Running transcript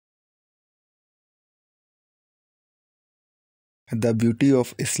The beauty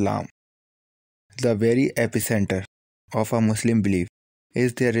of Islam, the very epicenter of a Muslim belief,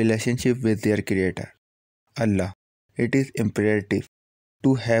 is their relationship with their Creator, Allah. It is imperative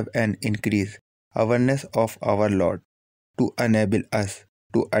to have an increased awareness of our Lord to enable us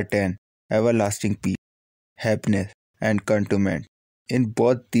to attain everlasting peace, happiness, and contentment in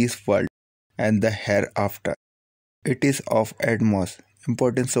both this world and the hereafter. It is of utmost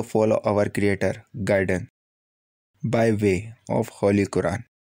importance to follow our Creator guidance by way of Holy Quran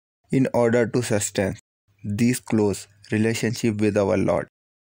in order to sustain this close relationship with our Lord.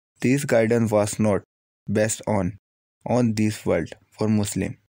 This guidance was not based on this world for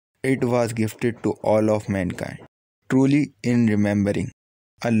Muslim. It was gifted to all of mankind. Truly in remembering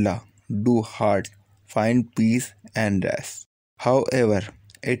Allah do hearts find peace and rest. However,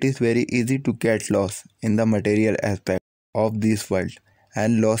 it is very easy to get lost in the material aspect of this world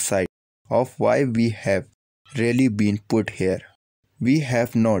and lose sight of why we have really been put here. We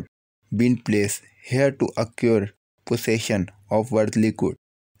have not been placed here to acquire possession of worldly good.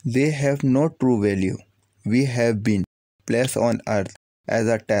 They have no true value. We have been placed on earth as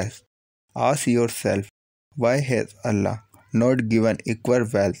a test. Ask yourself, why has Allah not given equal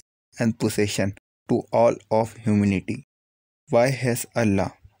wealth and possession to all of humanity? Why has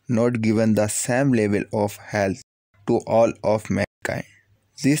Allah not given the same level of health to all of mankind?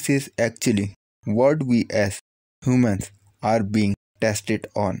 This is actually what we as humans are being tested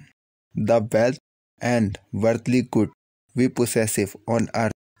on. The wealth and worldly good we possess on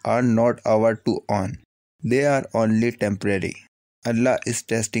earth are not ours to own. They are only temporary. Allah is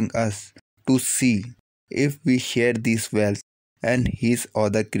testing us to see if we share this wealth and His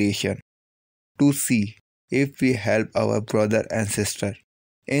other creation, to see if we help our brother and sister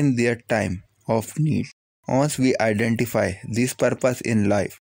in their time of need. Once we identify this purpose in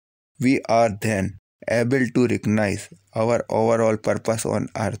life, we are then able to recognize our overall purpose on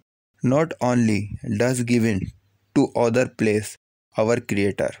earth. Not only does giving to other place our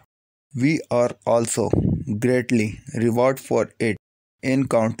Creator, we are also greatly rewarded for it in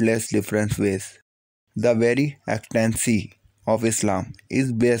countless different ways. The very ecstasy of Islam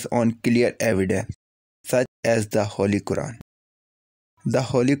is based on clear evidence, such as the Holy Quran. The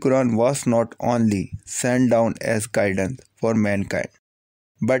Holy Quran was not only sent down as guidance for mankind,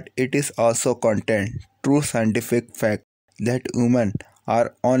 but it is also contained true scientific fact that humans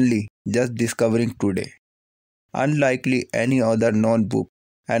are only just discovering today. Unlikely any other known book,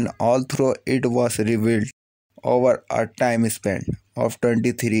 and although it was revealed over a time span of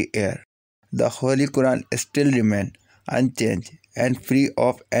 23 years, the Holy Quran still remains unchanged and free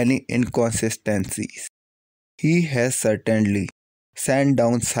of any inconsistencies. He has certainly sent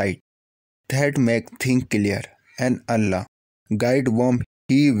down sight that make things clear, and Allah guide whom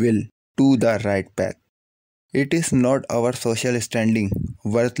He will to the right path. It is not our social standing,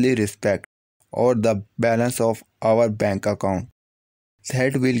 worldly respect, or the balance of our bank account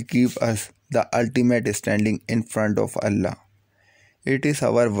that will give us the ultimate standing in front of Allah. It is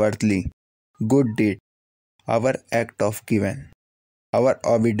our worldly good deed, our act of giving, our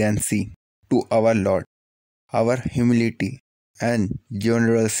obedience to our Lord, our humility and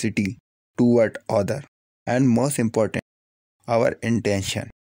generosity toward others, and most important, our intention.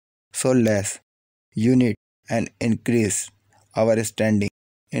 So let's unite and increase our standing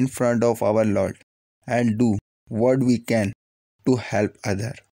in front of our Lord and do what we can to help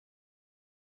others.